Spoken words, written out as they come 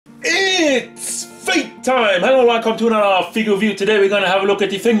It's Fate time! Hello, welcome to another figure review. Today we're gonna have a look at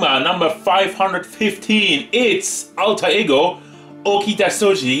the Figma number 515. It's Alter Ego Okita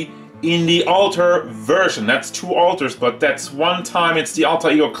Souji in the Alter version. That's two alters, but that's one time it's the Alter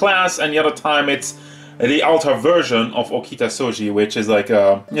Ego class and the other time it's the Alter version of Okita Souji, which is like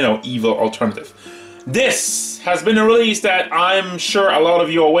a, evil alternative. This has been a release that I'm sure a lot of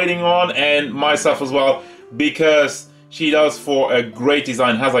you are waiting on, and myself as well, because she does for a great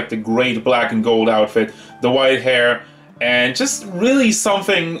design, has like the great black and gold outfit, the white hair, and just really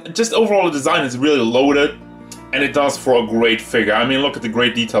something, just overall the design is really loaded, and it does for a great figure. I mean, look at the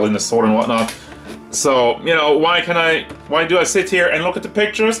great detail in the sword and whatnot. So, why do I sit here and look at the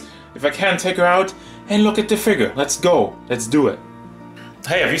pictures if I can't take her out and look at the figure? Let's go, let's do it.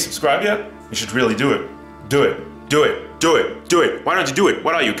 Hey, have you subscribed yet? You should really do it. Do it, do it, do it, do it. Why don't you do it?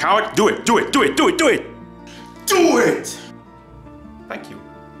 What are you, coward? Do it, do it, do it, do it, do it! Do it! Thank you.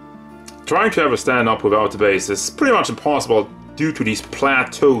 Trying to have a stand-up without the base is pretty much impossible due to these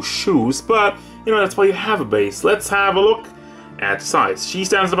plateau shoes, but that's why you have a base. Let's have a look at the size. She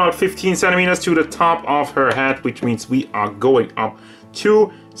stands about 15 centimeters to the top of her head, which means we are going up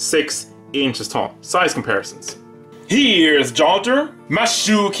to 6 inches tall. Size comparisons. Here's Jalter,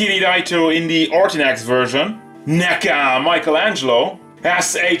 Mashu Kiridaito in the Ortinax version, Neka Michelangelo,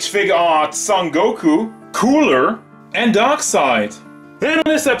 SH Figure Art Son Goku, Cooler, and Darkseid. And on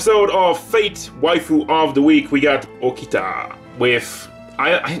this episode of Fate Waifu of the Week, we got Okita with...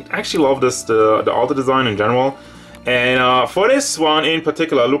 I actually love this, the alter design in general. And for this one in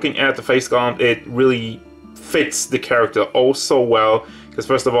particular, looking at the face sculpt, it really fits the character oh so well. Because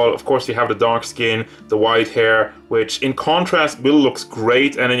first of all, of course, you have the dark skin, the white hair, which in contrast really looks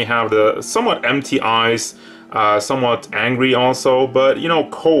great. And then you have the somewhat empty eyes, somewhat angry also, but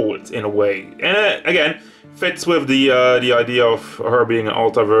cold in a way. And again, fits with the idea of her being an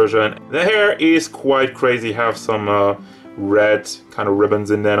alter version. The hair is quite crazy. Have some red kind of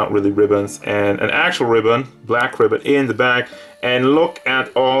ribbons in there, not really ribbons, and an actual ribbon, black ribbon in the back. And look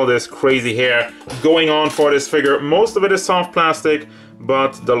at all this crazy hair going on for this figure. Most of it is soft plastic,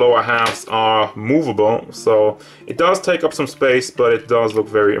 but the lower halves are movable, so it does take up some space, but it does look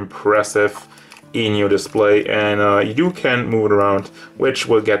very impressive in your display, and you can move it around, which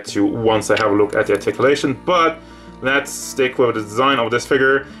we'll get to once I have a look at the articulation. But let's stick with the design of this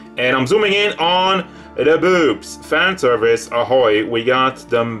figure, and I'm zooming in on the boobs. Fan service, ahoy! We got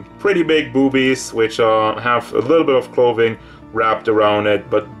them pretty big boobies, which have a little bit of clothing wrapped around it,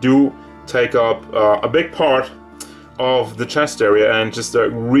 but do take up a big part of the chest area, and just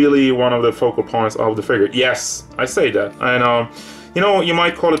really one of the focal points of the figure. Yes, I say that, and you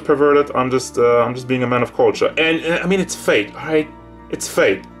might call it perverted. I'm just being a man of culture, and I mean, it's Fate, alright? It's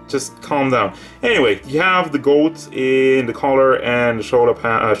Fate. Just calm down. Anyway, you have the gold in the collar and the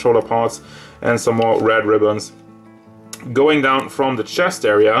shoulder parts, and some more red ribbons going down from the chest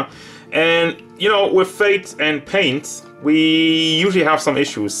area. And with Fate and paint, we usually have some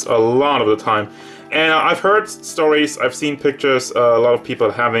issues a lot of the time. And I've heard stories, I've seen pictures, a lot of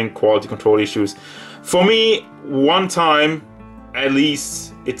people having quality control issues. For me, one time, at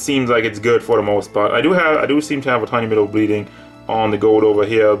least, it seems like it's good for the most part. I do seem to have a tiny bit of bleeding on the gold over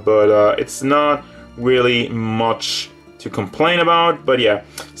here, but it's not really much to complain about. But yeah,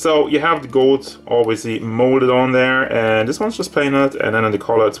 so you have the gold obviously molded on there, and this one's just painted, and then in the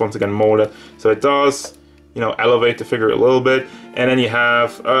collar it's once again molded. So it does, elevate the figure a little bit. And then you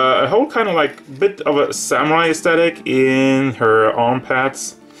have a whole kind of like bit of a samurai aesthetic in her arm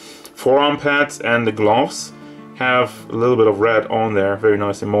pads, forearm pads, and the gloves have a little bit of red on there, very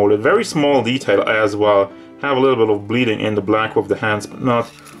nicely molded. Very small detail as well. Have a little bit of bleeding in the black with the hands, but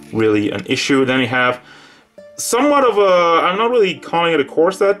not really an issue. Then you have somewhat of a, I'm not really calling it a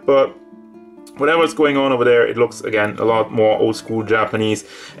corset, but whatever's going on over there, it looks, again, a lot more old school Japanese.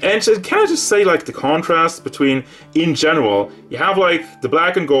 And can I just say, like, the contrast between, in general, you have like the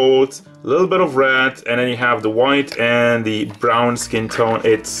black and gold, a little bit of red, and then you have the white and the brown skin tone.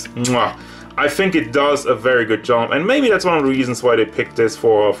 It's mwah. I think it does a very good job, and maybe that's one of the reasons why they picked this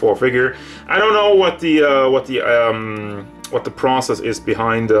for a figure. I don't know what the process is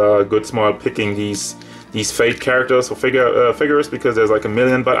behind Good Smile picking these Fate characters or figures, because there's like a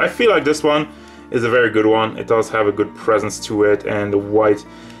million, but I feel like this one is a very good one. It does have a good presence to it, and the white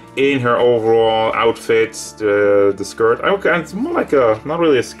in her overall outfit, the skirt. Okay, it's more like not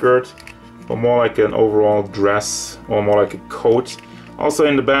really a skirt, but more like an overall dress, or more like a coat. Also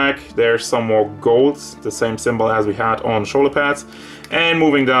in the back, there's some more gold, the same symbol as we had on shoulder pads. And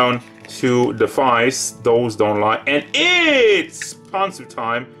moving down to the thighs, those don't lie. And it's pantsu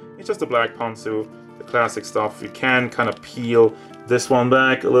time. It's just a black pantsu, the classic stuff. You can kind of peel this one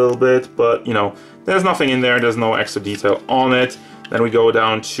back a little bit, but you know, there's nothing in there, there's no extra detail on it. Then we go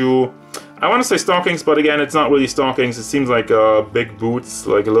down to, I want to say stockings, but again, it's not really stockings. It seems like big boots,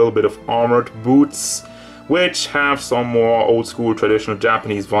 like a little bit of armored boots, which have some more old school traditional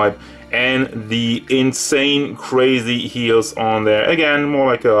Japanese vibe, and the insane crazy heels on there. Again, more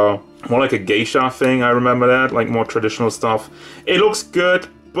like a geisha thing. I remember that, like more traditional stuff. It looks good,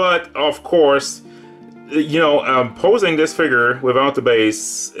 but of course, you know, posing this figure without the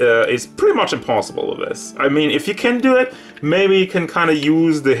base is pretty much impossible with this. I mean, if you can do it, maybe you can kind of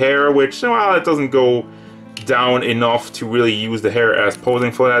use the hair, which, well, it doesn't go down enough to really use the hair as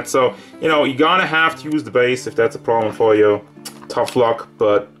posing for that. So, you know, you're gonna have to use the base if that's a problem for you. Tough luck,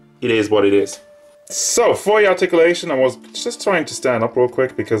 but it is what it is. So, for the articulation, I was just trying to stand up real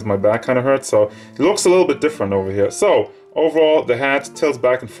quick because my back kind of hurts, so it looks a little bit different over here. So, overall, the hat tilts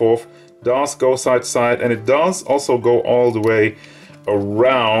back and forth, does go side to side, and it does also go all the way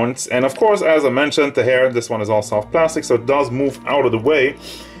around. And of course, as I mentioned, the hair, this one is all soft plastic, so it does move out of the way.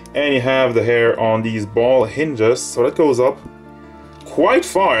 And you have the hair on these ball hinges, so that goes up quite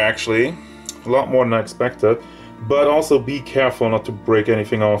far actually, a lot more than I expected. But also be careful not to break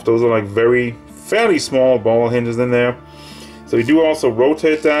anything off. Those are like fairly small ball hinges in there. So you do also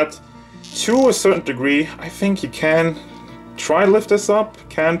rotate that to a certain degree. I think you can try to lift this up,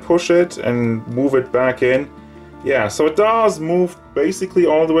 can push it and move it back in. Yeah, so it does move basically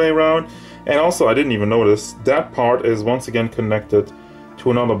all the way around. And also, I didn't even notice, that part is once again connected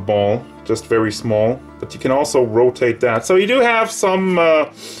to another ball, just very small. But you can also rotate that. So you do have some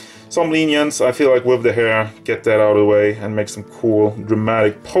lenience, I feel like, with the hair. Get that out of the way and make some cool,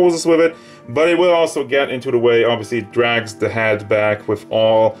 dramatic poses with it. But it will also get into the way. Obviously, it drags the head back with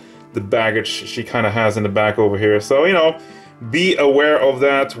all the baggage she kind of has in the back over here. So, you know, be aware of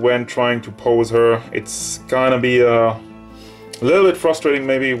that when trying to pose her. It's gonna be a little bit frustrating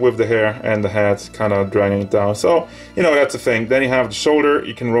maybe with the hair and the head kind of dragging it down. So, you know, that's the thing. Then you have the shoulder.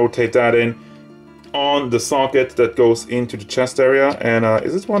 You can rotate that in on the socket that goes into the chest area. And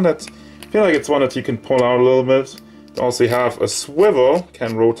is this one that, I feel like it's one that you can pull out a little bit. Also, you have a swivel,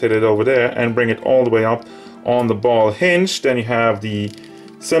 can rotate it over there and bring it all the way up on the ball hinge. Then you have the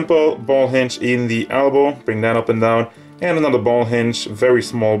simple ball hinge in the elbow, bring that up and down. And another ball hinge, very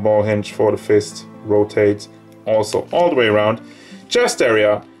small ball hinge for the fist, rotate also all the way around. Chest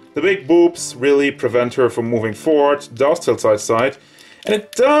area, the big boobs really prevent her from moving forward, does tilt side to side. And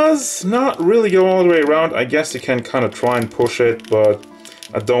it does not really go all the way around. I guess you can kind of try and push it, but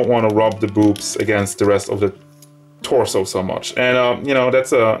I don't want to rub the boobs against the rest of the torso so much. And you know,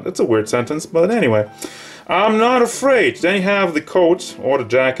 that's a weird sentence, but anyway. I'm not afraid. Then you have the coat, or the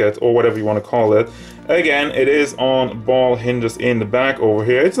jacket, or whatever you want to call it. Again, it is on ball hinges in the back over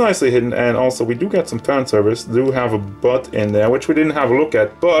here. It's nicely hidden, and also we do get some fan service. Do have a butt in there, which we didn't have a look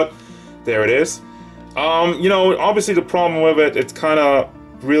at, but there it is. You know, obviously the problem with it, it's kind of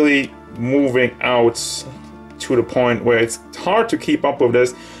really moving out to the point where it's hard to keep up with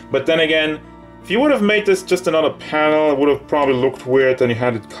this. But then again, if you would have made this just another panel, it would have probably looked weird. Then you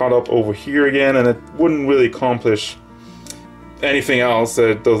had it cut up over here again, and it wouldn't really accomplish anything else that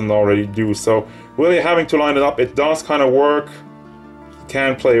it doesn't already do. So really having to line it up, it does kind of work. You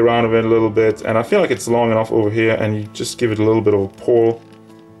can play around with it a little bit, and I feel like it's long enough over here, and you just give it a little bit of a pull,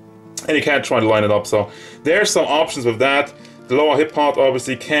 and you can try to line it up. So there's some options with that. The lower hip part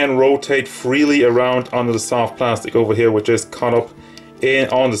obviously can rotate freely around under the soft plastic over here, which is cut up in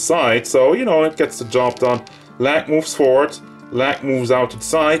on the side, so you know, it gets the job done. Leg moves forward, leg moves out to the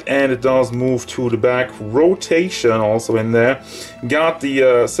side, and it does move to the back. Rotation also in there. Got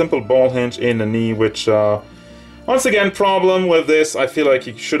the simple ball hinge in the knee, which once again, problem with this, I feel like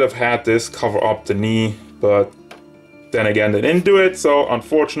you should have had this cover up the knee, but then again they didn't do it, so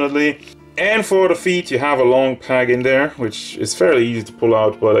unfortunately. And for the feet, you have a long peg in there, which is fairly easy to pull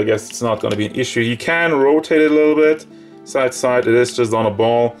out, but I guess it's not going to be an issue. You can rotate it a little bit side to side. It is just on a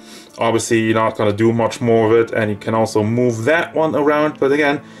ball. Obviously, you're not going to do much more of it, and you can also move that one around. But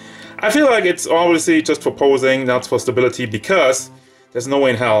again, I feel like it's obviously just for posing, not for stability, because there's no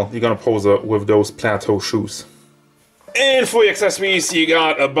way in hell you're going to pose with those plateau shoes. And for your accessories, you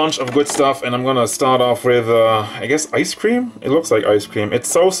got a bunch of good stuff, and I'm going to start off with, I guess, ice cream? It looks like ice cream. It's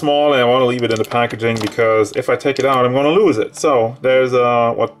so small, and I want to leave it in the packaging, because if I take it out, I'm going to lose it. So, there's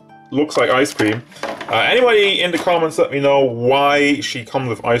what looks like ice cream. Anybody in the comments, let me know why she comes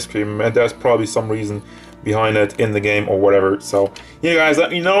with ice cream, and there's probably some reason behind it in the game or whatever. So, you guys,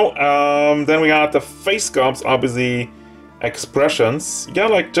 let me know. Then we got the face sculpts, obviously, expressions. You got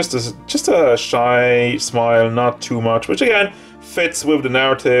like just a shy smile, not too much, which again fits with the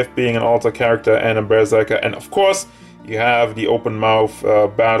narrative, being an alter character and a berserker. And of course, You have the open mouth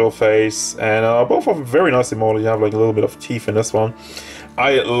battle face, and both of them very nicely molded. You have like a little bit of teeth in this one.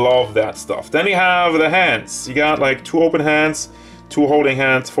 I love that stuff. Then you have the hands. You got like 2 open hands, 2 holding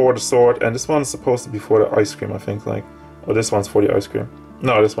hands for the sword, and this one's supposed to be for the ice cream, I think. Like, oh, this one's for the ice cream.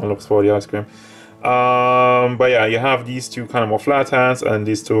 No, this one looks for the ice cream. But yeah, you have these 2 kind of more flat hands, and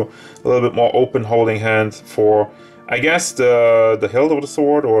these 2 a little bit more open holding hand for, I guess, the hilt of the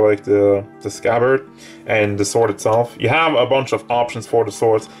sword, or like the scabbard and the sword itself. You have a bunch of options for the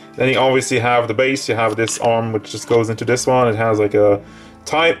swords. Then you obviously have the base. You have this arm which just goes into this one. It has like a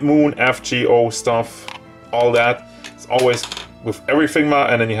type, moon, FGO stuff, all that. It's always with every Figma.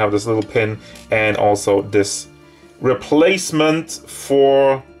 And then you have this little pin, and also this replacement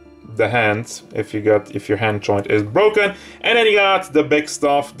for the hand if your hand joint is broken. And then you got the big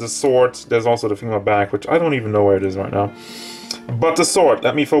stuff, the sword. There's also the Figma back, which I don't even know where it is right now. But the sword,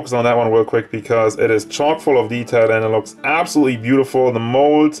 let me focus on that one real quick, because it is chock full of detail and it looks absolutely beautiful. The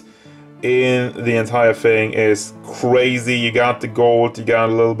mold in the entire thing is crazy. You got the gold, you got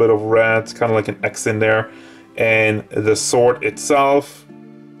a little bit of red, kind of like an X in there. And the sword itself,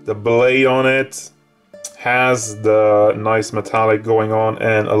 the blade on it, has the nice metallic going on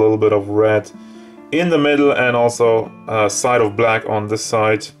and a little bit of red in the middle, and also a side of black on this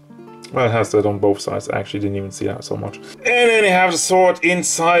side. Well, it has that on both sides. I actually didn't even see that so much. And then you have the sword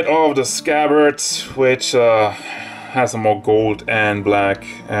inside of the scabbard, which has some more gold and black,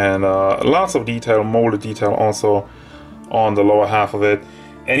 and lots of detail, molded detail also on the lower half of it.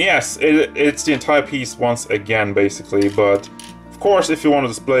 And yes, it's the entire piece once again, basically. But of course, if you want to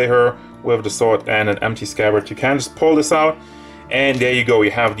display her with the sword and an empty scabbard, you can just pull this out, and there you go.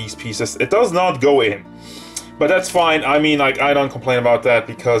 You have these pieces. It does not go in, but that's fine. I mean, like, I don't complain about that,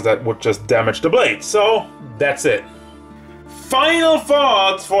 because that would just damage the blade. So that's it. Final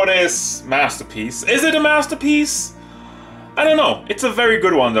thoughts for this masterpiece. Is it a masterpiece? I don't know. It's a very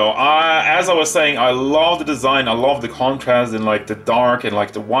good one though. As I was saying, I love the design. I love the contrast in like the dark and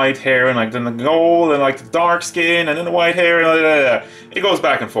like the white hair, and like then the gold and like the dark skin and then the white hair. And it goes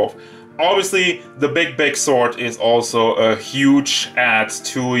back and forth. Obviously, the big sword is also a huge add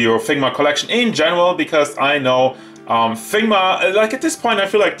to your Figma collection in general, because I know Figma, like at this point, I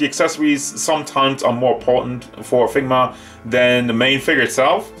feel like the accessories sometimes are more important for Figma than the main figure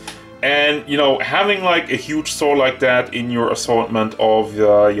itself. And, you know, having like a huge sword like that in your assortment of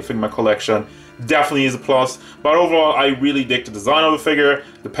your Figma collection definitely is a plus. But overall, I really dig the design of the figure.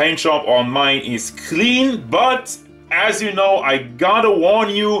 The paint job on mine is clean, but as you know, I gotta warn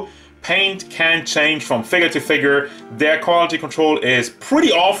you, paint can change from figure to figure. Their quality control is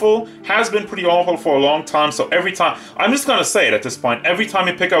pretty awful, has been pretty awful for a long time. So every time, I'm just gonna say it at this point, every time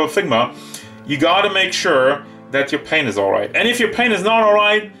you pick up a Figma, you gotta make sure that your paint is alright. And if your paint is not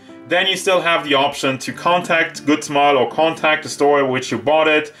alright, then you still have the option to contact Good Smile or contact the store which you bought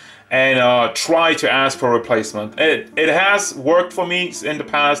it, and try to ask for a replacement. It has worked for me in the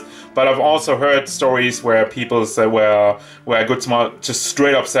past, but I've also heard stories where people say, where Good Smile just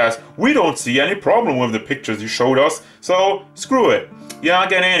straight up says, we don't see any problem with the pictures you showed us, so screw it. You're not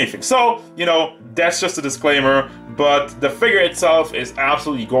getting anything. So, you know, that's just a disclaimer, but the figure itself is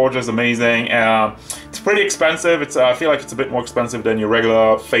absolutely gorgeous, amazing. It's pretty expensive. I feel like it's a bit more expensive than your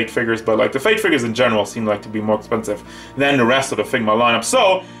regular Fate figures, but like the Fate figures in general seem like to be more expensive than the rest of the Figma lineup.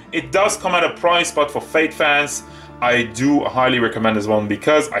 So it does come at a price, but for Fate fans, I do highly recommend this one,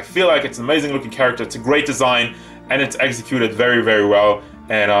 because I feel like it's an amazing looking character, it's a great design, and it's executed very, very well.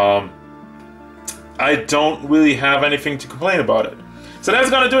 And I don't really have anything to complain about it. So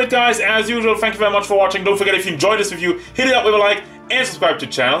that's gonna do it, guys. As usual, thank you very much for watching. Don't forget, if you enjoyed this review, hit it up with a like and subscribe to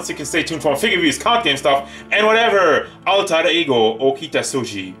the channel so you can stay tuned for more figure reviews, card game stuff, and whatever alter ego Okita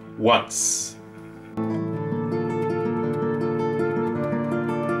Souji wants.